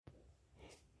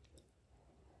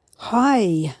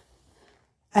Hi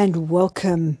and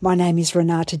welcome. My name is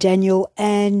Renata Daniel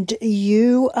and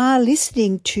you are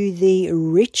listening to the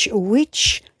Rich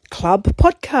Witch Club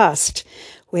podcast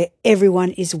where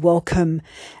everyone is welcome,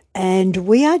 and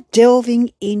we are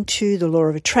delving into the law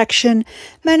of attraction,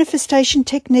 manifestation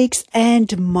techniques and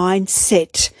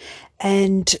mindset.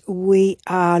 And we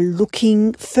are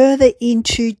looking further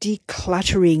into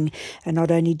decluttering, and not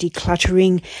only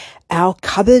decluttering our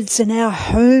cupboards and our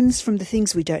homes from the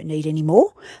things we don't need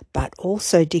anymore, but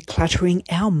also decluttering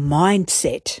our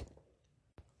mindset.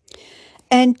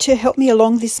 And to help me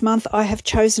along this month, I have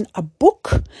chosen a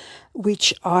book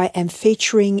which I am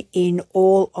featuring in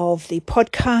all of the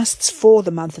podcasts for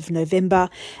the month of November.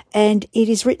 And it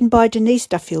is written by Denise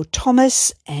Duffield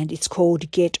Thomas, and it's called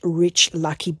Get Rich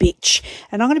Lucky Bitch.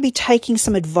 And I'm going to be taking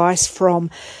some advice from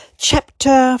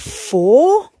chapter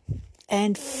 4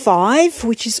 and 5,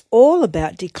 which is all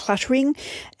about decluttering.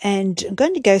 And I'm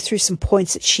going to go through some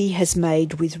points that she has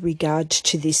made with regard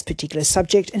to this particular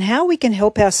subject and how we can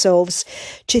help ourselves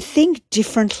to think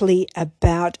differently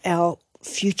about our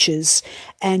futures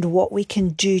and what we can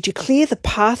do to clear the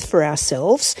path for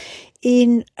ourselves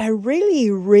in a really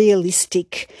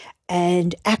realistic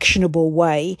and actionable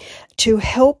way to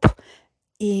help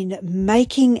in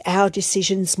making our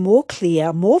decisions more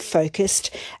clear, more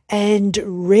focused, and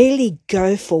really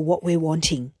go for what we're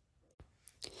wanting.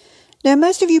 Now,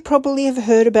 most of you probably have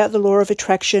heard about the law of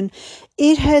attraction.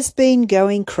 It has been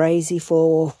going crazy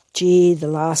for, the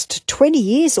last 20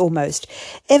 years almost,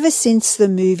 ever since the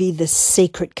movie The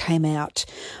Secret came out.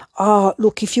 Oh,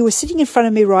 look, if you were sitting in front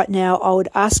of me right now, I would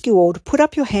ask you all to put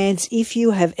up your hands if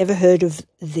you have ever heard of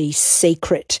The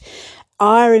Secret.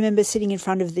 I remember sitting in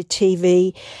front of the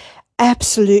TV,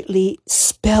 absolutely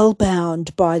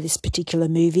spellbound by this particular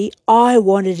movie. I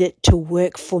wanted it to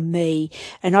work for me,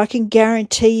 and I can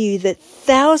guarantee you that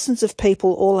thousands of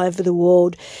people all over the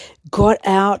world got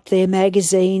out their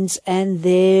magazines and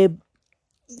their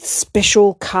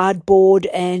special cardboard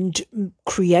and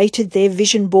created their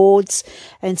vision boards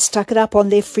and stuck it up on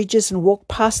their fridges and walked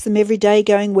past them every day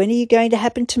going, when are you going to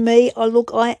happen to me? Oh,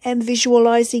 look, I am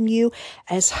visualizing you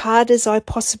as hard as I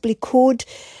possibly could.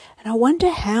 And I wonder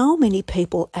how many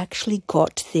people actually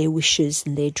got their wishes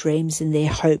and their dreams and their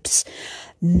hopes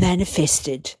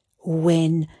manifested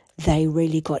when they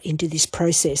really got into this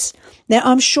process. Now,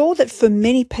 I'm sure that for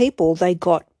many people, they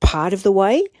got part of the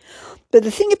way. But the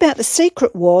thing about The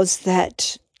Secret was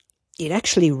that it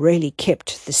actually really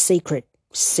kept the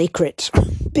secret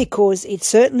because it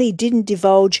certainly didn't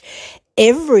divulge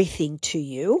everything to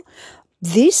you.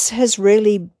 This has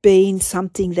really been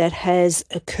something that has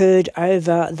occurred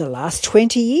over the last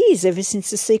 20 years, ever since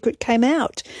The Secret came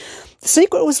out. The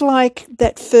Secret was like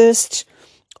that first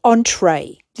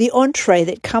the entree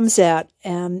that comes out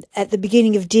at the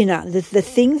beginning of dinner, the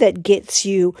thing that gets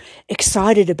you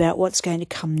excited about what's going to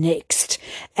come next.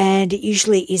 And it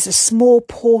usually is a small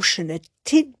portion, a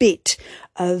tidbit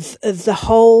of the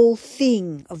whole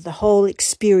thing, of the whole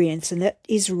experience. And that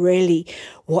is really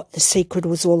what The Secret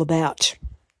was all about.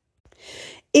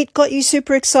 It got you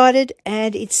super excited,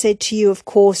 and it said to you, of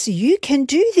course, you can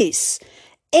do this.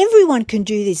 Everyone can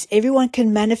do this. Everyone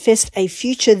can manifest a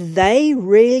future they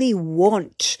really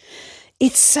want.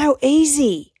 It's so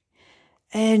easy.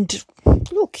 And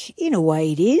look, in a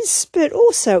way it is, but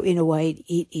also in a way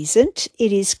it isn't.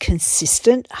 It is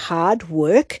consistent, hard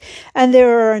work. And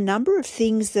there are a number of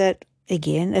things that,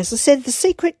 again, as I said, The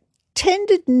Secret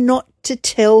tended not to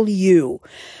tell you.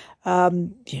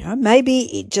 Maybe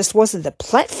it just wasn't the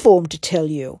platform to tell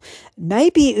you.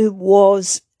 Maybe it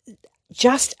was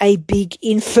just a big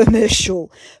infomercial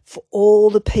for all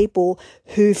the people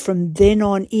who from then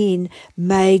on in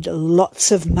made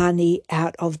lots of money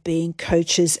out of being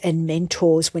coaches and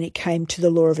mentors when it came to the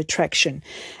law of attraction.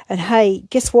 And hey,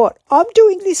 guess what? I'm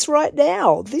doing this right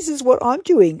now. This is what I'm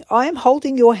doing. I am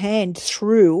holding your hand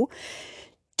through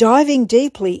diving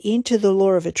deeply into the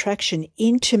law of attraction,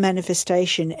 into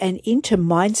manifestation, and into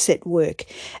mindset work.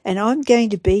 And I'm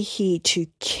going to be here to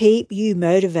keep you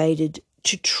motivated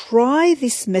to try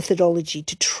this methodology,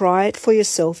 to try it for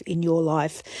yourself in your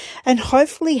life, and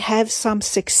hopefully have some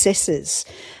successes.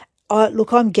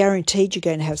 Look, I'm guaranteed you're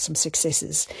going to have some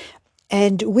successes.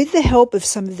 And with the help of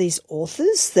some of these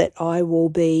authors that I will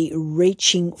be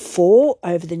reaching for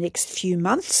over the next few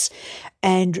months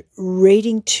and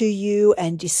reading to you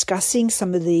and discussing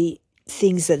some of the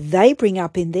things that they bring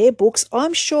up in their books,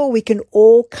 I'm sure we can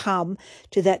all come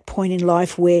to that point in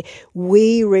life where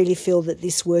we really feel that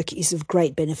this work is of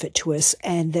great benefit to us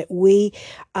and that we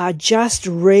are just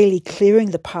really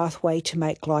clearing the pathway to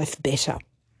make life better.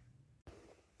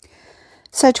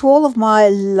 So to all of my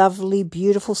lovely,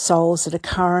 beautiful souls that are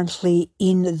currently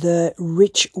in the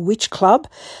Rich Witch Club,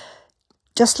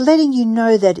 just letting you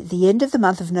know that at the end of the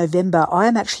month of November, I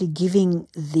am actually giving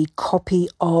the copy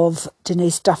of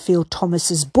Denise Duffield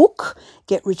Thomas's book,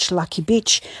 Get Rich Lucky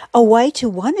Bitch, away to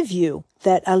one of you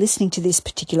that are listening to this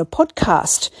particular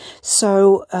podcast.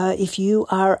 So if you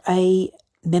are a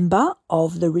member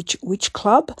of the Rich Witch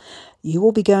Club, you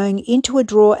will be going into a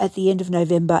draw at the end of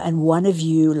November, and one of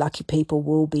you lucky people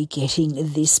will be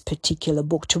getting this particular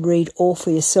book to read all for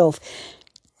yourself.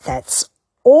 That's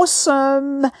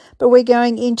awesome. But we're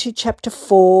going into chapter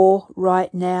 4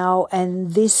 right now,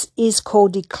 and this is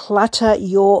called Declutter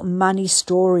Your Money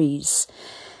Stories.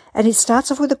 And it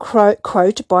starts off with a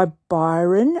quote by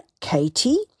Byron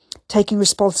Katie. Taking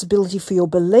responsibility for your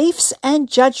beliefs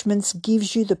and judgments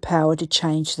gives you the power to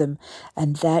change them.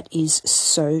 And that is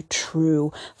so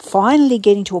true. Finally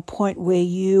getting to a point where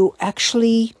you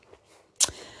actually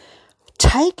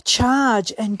take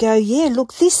charge and go, yeah,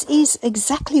 look, this is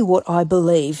exactly what I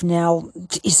believe. Now,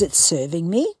 is it serving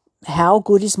me? How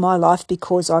good is my life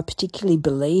because I particularly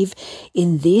believe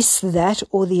in this, that,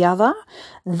 or the other?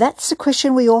 That's a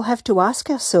question we all have to ask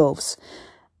ourselves.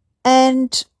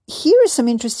 And here are some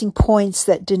interesting points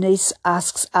that Denise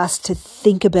asks us to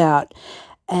think about,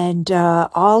 and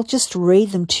I'll just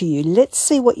read them to you. Let's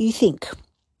see what you think.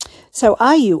 So,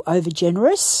 are you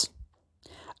overgenerous,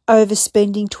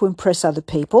 overspending to impress other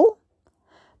people,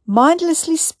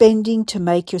 mindlessly spending to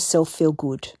make yourself feel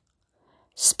good,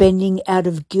 spending out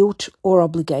of guilt or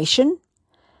obligation,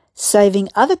 saving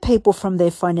other people from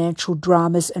their financial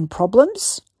dramas and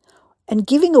problems, and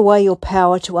giving away your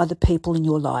power to other people in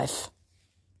your life?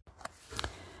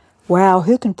 Wow,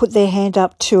 who can put their hand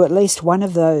up to at least one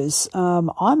of those?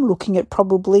 I'm looking at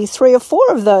probably 3 or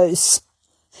 4 of those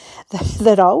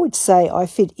that I would say I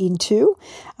fit into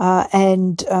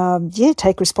and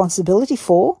take responsibility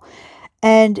for.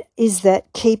 And is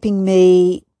that keeping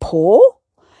me poor?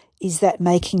 Is that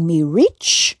making me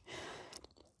rich?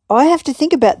 I have to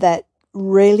think about that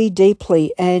really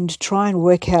deeply and try and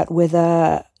work out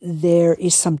whether there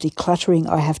is some decluttering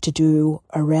I have to do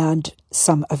around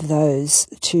some of those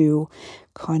to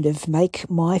kind of make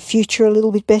my future a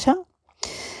little bit better.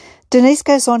 Denise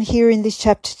goes on here in this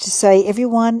chapter to say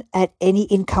everyone at any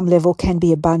income level can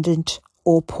be abundant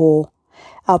or poor.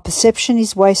 Our perception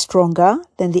is way stronger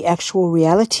than the actual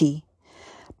reality.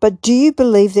 But do you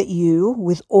believe that you,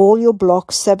 with all your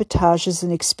blocks, sabotages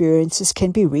and experiences,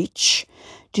 can be rich?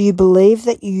 Do you believe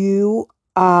that you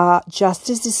are just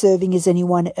as deserving as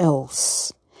anyone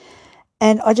else?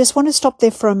 And I just want to stop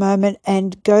there for a moment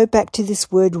and go back to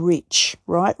this word rich,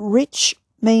 right? Rich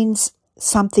means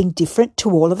something different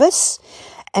to all of us,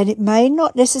 and it may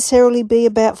not necessarily be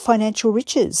about financial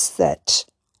riches that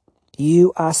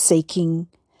you are seeking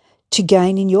to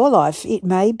gain in your life. It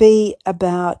may be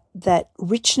about that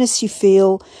richness you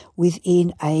feel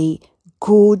within a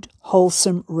good,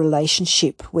 wholesome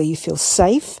relationship where you feel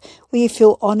safe, where you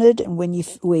feel honoured, and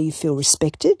where you feel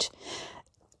respected.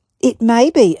 It may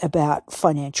be about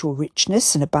financial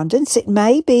richness and abundance. It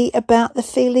may be about the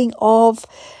feeling of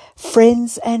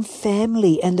friends and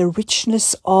family and the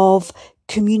richness of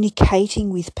communicating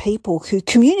with people who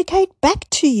communicate back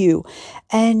to you,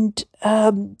 and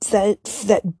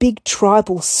that big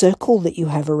tribal circle that you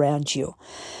have around you.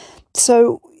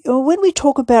 So when we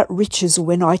talk about riches, or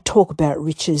when I talk about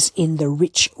riches in the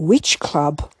Rich Witch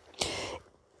Club,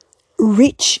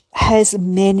 rich has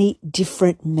many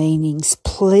different meanings.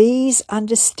 Please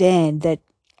understand that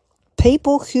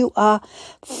people who are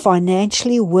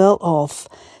financially well off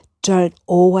don't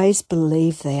always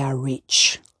believe they are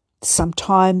rich.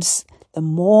 Sometimes the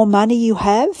more money you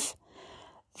have,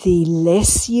 the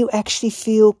less you actually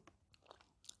feel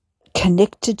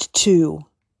connected to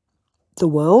the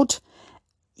world,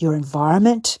 your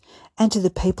environment, and to the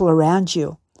people around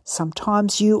you.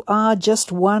 Sometimes you are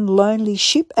just one lonely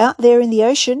ship out there in the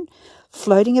ocean,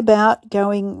 floating about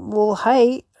going, well,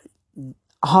 hey,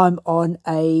 I'm on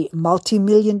a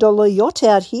multi-million-dollar yacht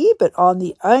out here, but I'm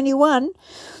the only one.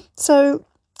 So,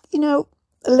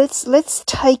 let's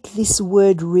take this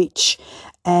word rich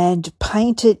and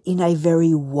paint it in a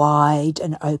very wide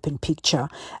and open picture,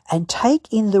 and take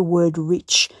in the word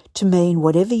rich to mean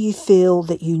whatever you feel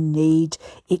that you need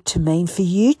it to mean for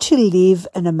you to live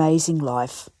an amazing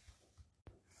life.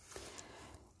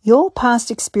 Your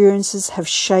past experiences have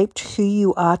shaped who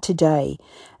you are today.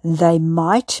 They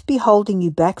might be holding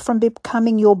you back from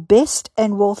becoming your best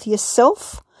and wealthiest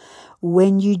self,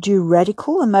 When you do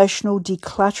radical emotional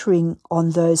decluttering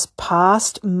on those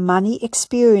past money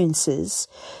experiences,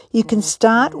 you can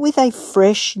start with a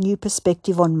fresh new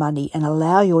perspective on money and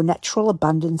allow your natural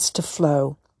abundance to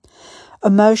flow.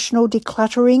 Emotional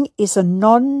decluttering is a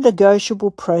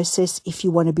non-negotiable process if you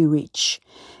want to be rich.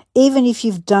 Even if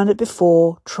you've done it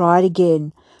before, try it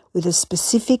again with a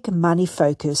specific money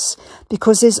focus,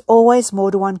 because there's always more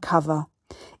to uncover.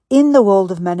 In the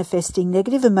world of manifesting,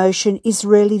 negative emotion is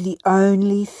really the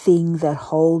only thing that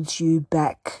holds you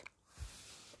back.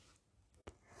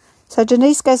 So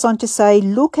Denise goes on to say,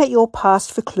 look at your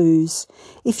past for clues.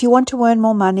 If you want to earn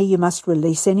more money, you must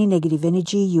release any negative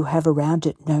energy you have around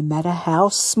it, no matter how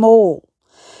small.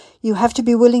 You have to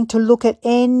be willing to look at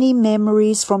any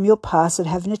memories from your past that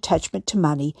have an attachment to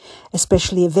money,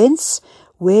 especially events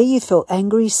where you felt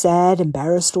angry, sad,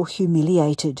 embarrassed, or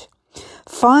humiliated.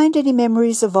 Find any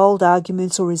memories of old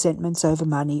arguments or resentments over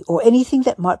money, or anything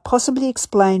that might possibly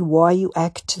explain why you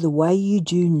act the way you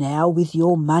do now with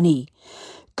your money.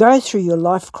 Go through your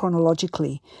life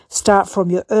chronologically. Start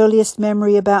from your earliest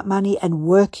memory about money and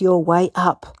work your way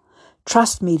up.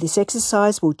 Trust me, this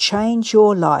exercise will change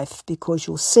your life because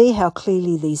you'll see how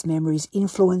clearly these memories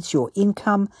influence your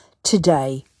income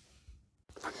today.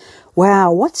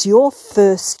 Wow, what's your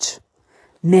first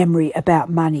memory about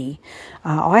money?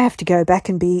 I have to go back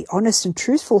and be honest and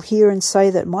truthful here and say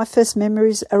that my first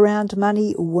memories around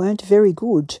money weren't very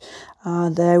good.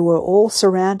 They were all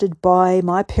surrounded by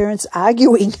my parents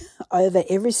arguing over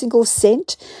every single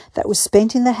cent that was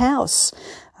spent in the house.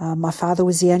 My father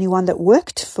was the only one that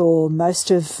worked for most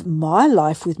of my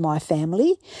life with my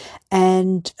family,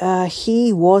 and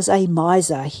he was a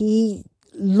miser. He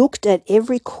looked at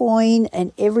every coin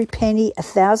and every penny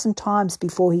 1,000 times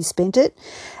before he spent it,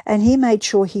 and he made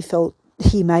sure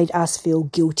he made us feel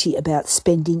guilty about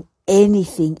spending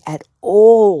anything at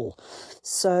all.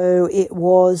 So it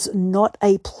was not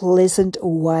a pleasant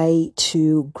way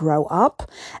to grow up,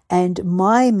 and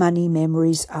my money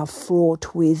memories are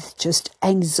fraught with just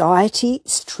anxiety,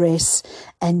 stress,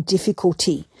 and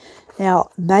difficulty. Now,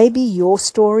 maybe your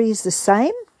story is the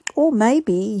same, or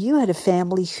maybe you had a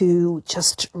family who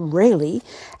just really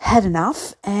had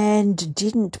enough and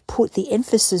didn't put the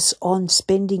emphasis on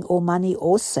spending or money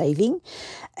or saving,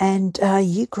 and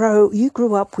you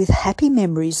grew up with happy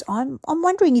memories. I'm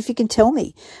wondering if you can tell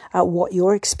me what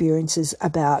your experiences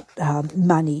about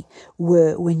money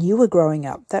were when you were growing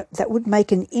up. That would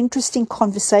make an interesting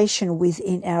conversation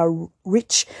within our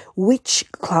Rich Witch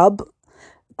Club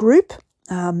group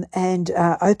and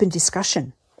open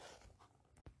discussion.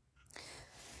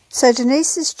 So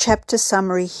Denise's chapter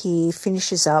summary here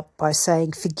finishes up by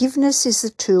saying, forgiveness is the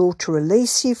tool to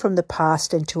release you from the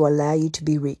past and to allow you to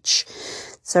be rich.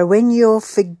 So when you're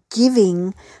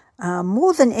forgiving,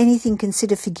 more than anything,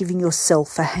 consider forgiving yourself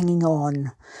for hanging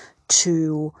on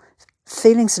to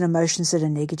feelings and emotions that are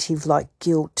negative, like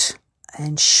guilt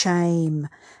and shame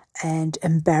and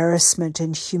embarrassment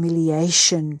and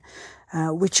humiliation,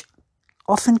 which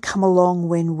often come along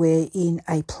when we're in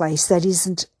a place that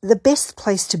isn't the best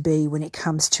place to be when it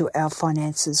comes to our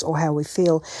finances or how we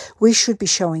feel we should be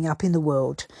showing up in the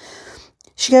world.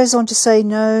 She goes on to say,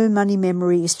 no money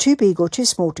memory is too big or too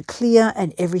small to clear,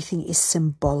 and everything is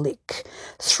symbolic.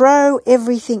 Throw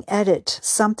everything at it.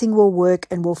 Something will work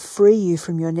and will free you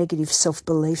from your negative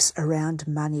self-beliefs around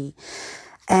money.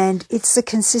 And it's the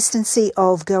consistency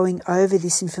of going over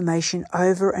this information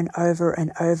over and over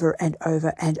and over and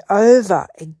over and over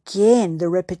again, the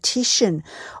repetition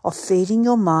of feeding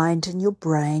your mind and your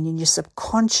brain and your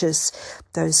subconscious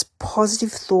those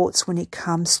positive thoughts when it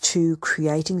comes to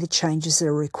creating the changes that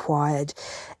are required.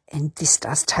 And this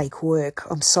does take work.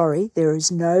 I'm sorry, there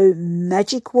is no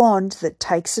magic wand that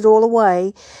takes it all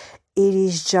away. It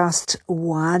is just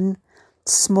one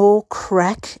small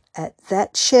crack at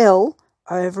that shell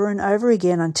over and over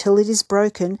again until it is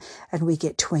broken and we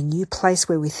get to a new place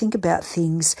where we think about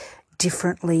things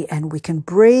differently and we can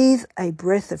breathe a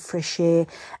breath of fresh air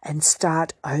and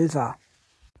start over.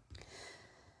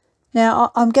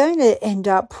 Now, I'm going to end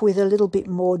up with a little bit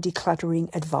more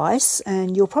decluttering advice,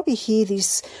 and you'll probably hear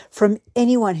this from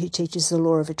anyone who teaches the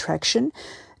law of attraction.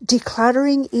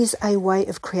 Decluttering is a way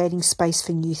of creating space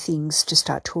for new things to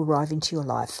start to arrive into your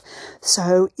life.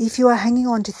 So if you are hanging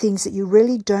on to things that you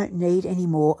really don't need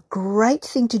anymore, a great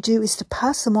thing to do is to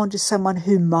pass them on to someone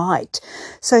who might.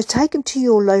 So take them to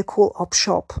your local op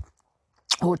shop,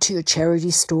 or to your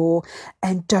charity store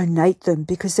and donate them,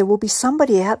 because there will be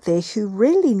somebody out there who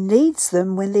really needs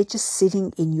them when they're just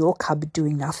sitting in your cupboard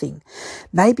doing nothing.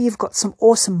 Maybe you've got some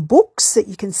awesome books that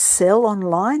you can sell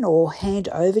online or hand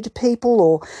over to people,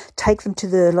 or take them to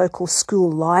the local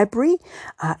school library,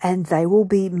 and they will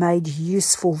be made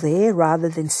useful there rather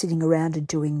than sitting around and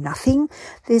doing nothing.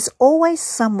 There's always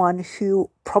someone who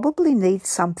probably needs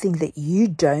something that you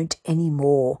don't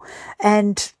anymore.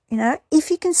 And, if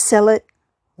you can sell it,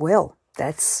 well,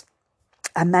 that's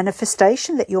a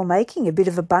manifestation that you're making a bit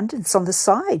of abundance on the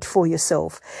side for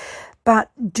yourself.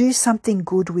 But do something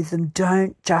good with them.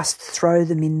 Don't just throw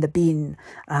them in the bin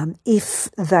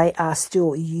if they are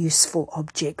still useful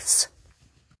objects.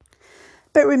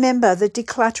 But remember, the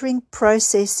decluttering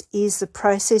process is the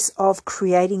process of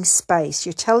creating space.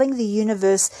 You're telling the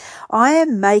universe, I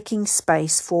am making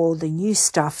space for the new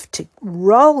stuff to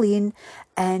roll in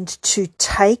and to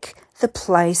take the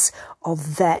place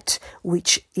of that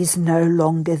which is no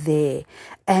longer there.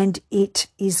 And it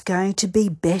is going to be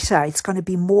better. It's going to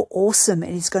be more awesome,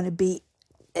 and it's going to be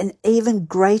an even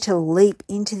greater leap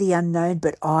into the unknown,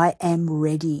 but I am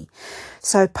ready.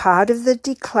 So part of the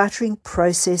decluttering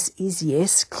process is,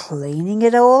 yes, cleaning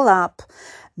it all up,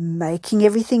 making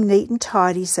everything neat and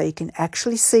tidy so you can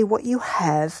actually see what you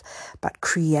have, but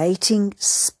creating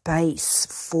space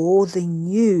for the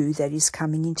new that is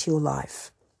coming into your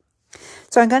life.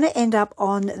 So I'm going to end up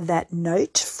on that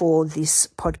note for this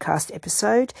podcast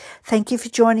episode. Thank you for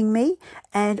joining me,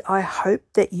 and I hope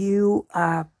that you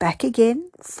are back again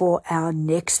for our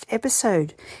next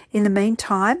episode. In the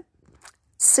meantime,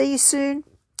 see you soon.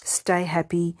 Stay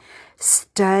happy.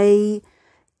 Stay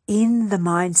in the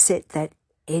mindset that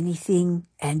anything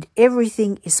and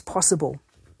everything is possible.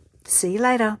 See you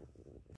later.